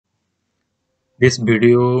This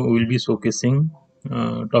video will be showcasing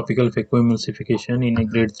topical phacoemulsification in a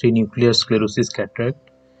grade 3 nuclear sclerosis cataract,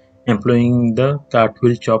 employing the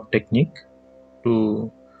cartwheel chop technique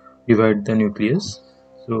to divide the nucleus.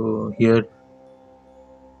 So here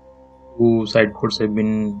two side ports have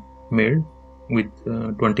been made with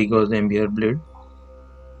 20 gauge MBR blade,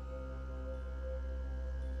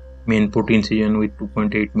 main port incision with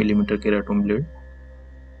 2.8 mm keratome blade.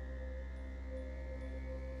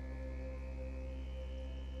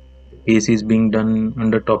 The case is being done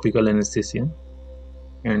under topical anesthesia,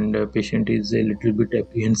 and patient is a little bit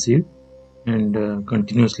apprehensive and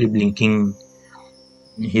continuously blinking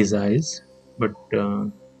his eyes, but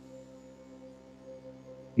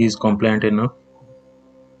he is compliant enough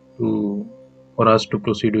for us to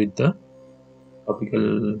proceed with the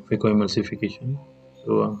topical phacoemulsification.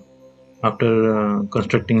 So after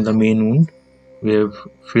constructing the main wound, we have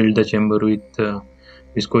filled the chamber with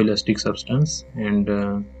viscoelastic substance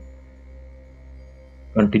and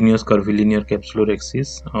continuous curvilinear capsular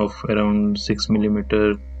axis of around 6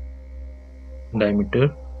 mm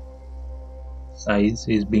diameter size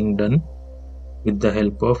is being done with the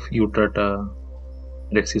help of Utrata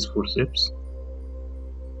Rexis forceps.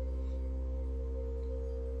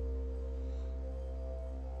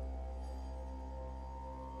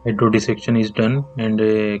 Hydrodissection is done and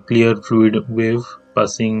a clear fluid wave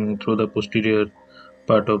passing through the posterior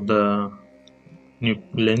part of the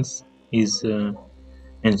lens is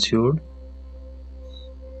ensured.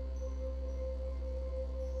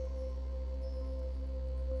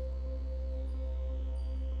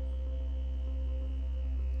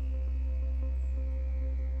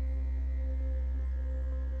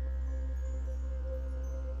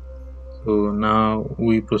 So now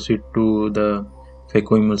we proceed to the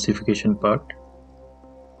phacoemulsification part.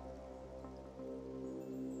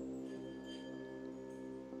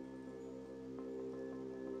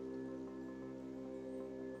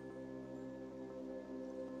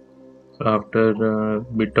 So after a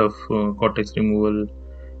bit of cortex removal,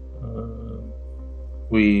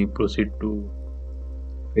 we proceed to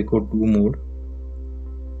phaco 2 mode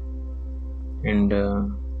and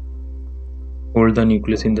hold the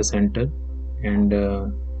nucleus in the center, and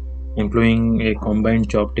employing a combined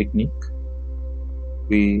chop technique,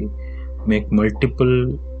 we make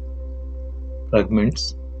multiple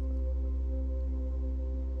fragments.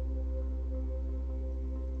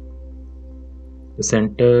 The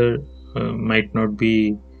center might not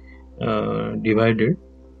be divided,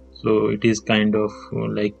 so it is kind of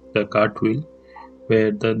like the cartwheel,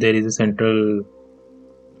 where there is a central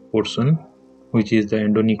portion which is the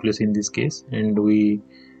endonucleus in this case, and we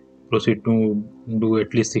proceed to do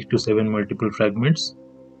at least 6 to 7 multiple fragments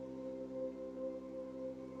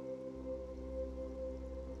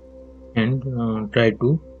and try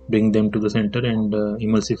to bring them to the center and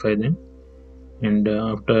emulsify them. And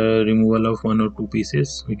after removal of 1 or 2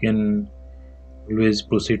 pieces, we can always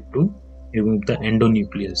proceed to remove the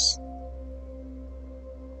endonucleus,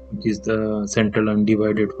 which is the central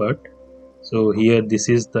undivided part. So here this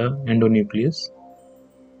is the endonucleus.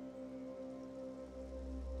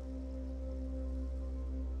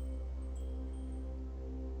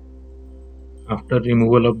 After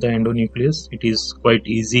removal of the endonucleus, it is quite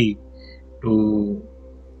easy to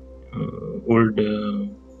hold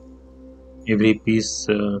every piece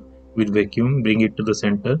with vacuum, bring it to the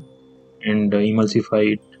center and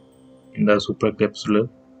emulsify it in the supracapsular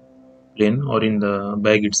plane or in the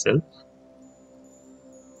bag itself.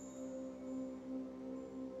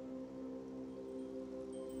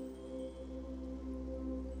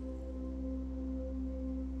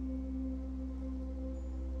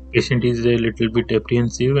 Patient is a little bit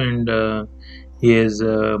apprehensive and he has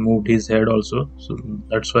moved his head also, so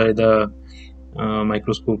that's why the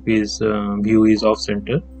microscope is view is off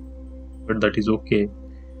center, but that is okay.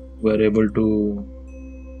 We are able to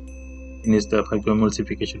finish the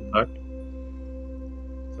phacoemulsification part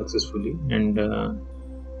successfully, and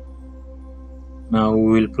now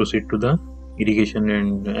we will proceed to the irrigation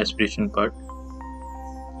and aspiration part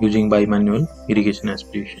using bimanual irrigation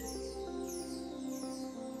aspiration.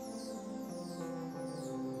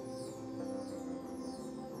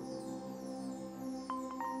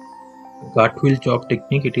 Cartwheel chop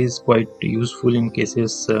technique, it is quite useful in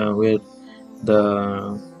cases where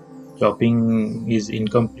the chopping is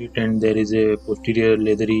incomplete and there is a posterior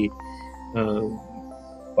leathery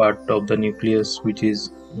part of the nucleus which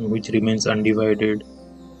remains undivided,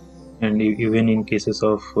 and even in cases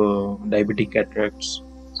of diabetic cataracts.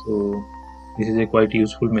 So this is a quite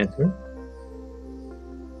useful method.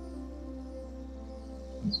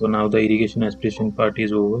 So now the irrigation aspiration part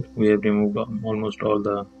is over. We have removed almost all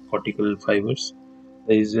the cortical fibers.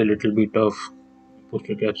 There is a little bit of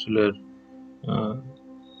posterocapsular uh,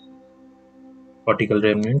 cortical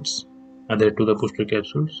remnants adhered to the posterior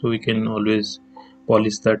capsule, so we can always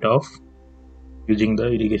polish that off using the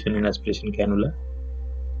irrigation and aspiration cannula.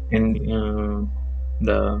 And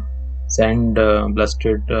the sand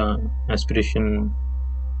blasted aspiration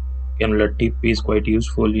cannula tip is quite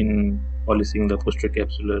useful in polishing the posterior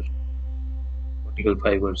capsular cortical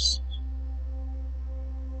fibers.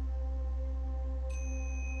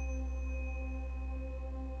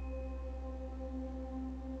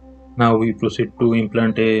 Now we proceed to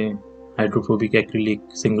implant a hydrophobic acrylic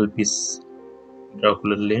single piece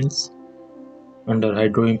intraocular lens under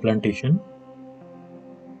hydroimplantation.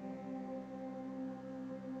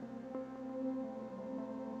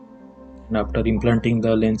 And after implanting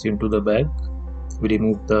the lens into the bag, we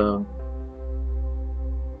remove the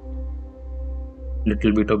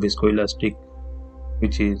little bit of viscoelastic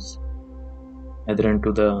which is adherent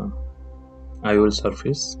to the IOL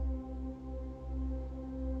surface.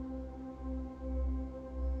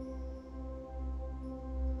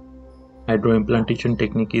 Hydroimplantation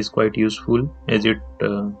technique is quite useful as it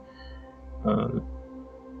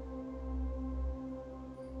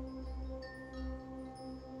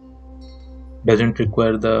doesn't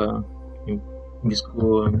require the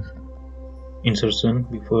visco insertion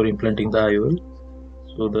before implanting the IOL,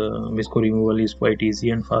 so the visco removal is quite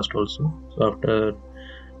easy and fast also. So after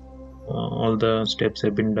all the steps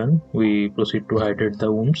have been done, we proceed to hydrate the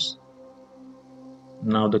wounds.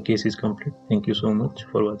 Now the case is complete. Thank you so much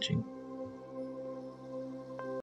for watching.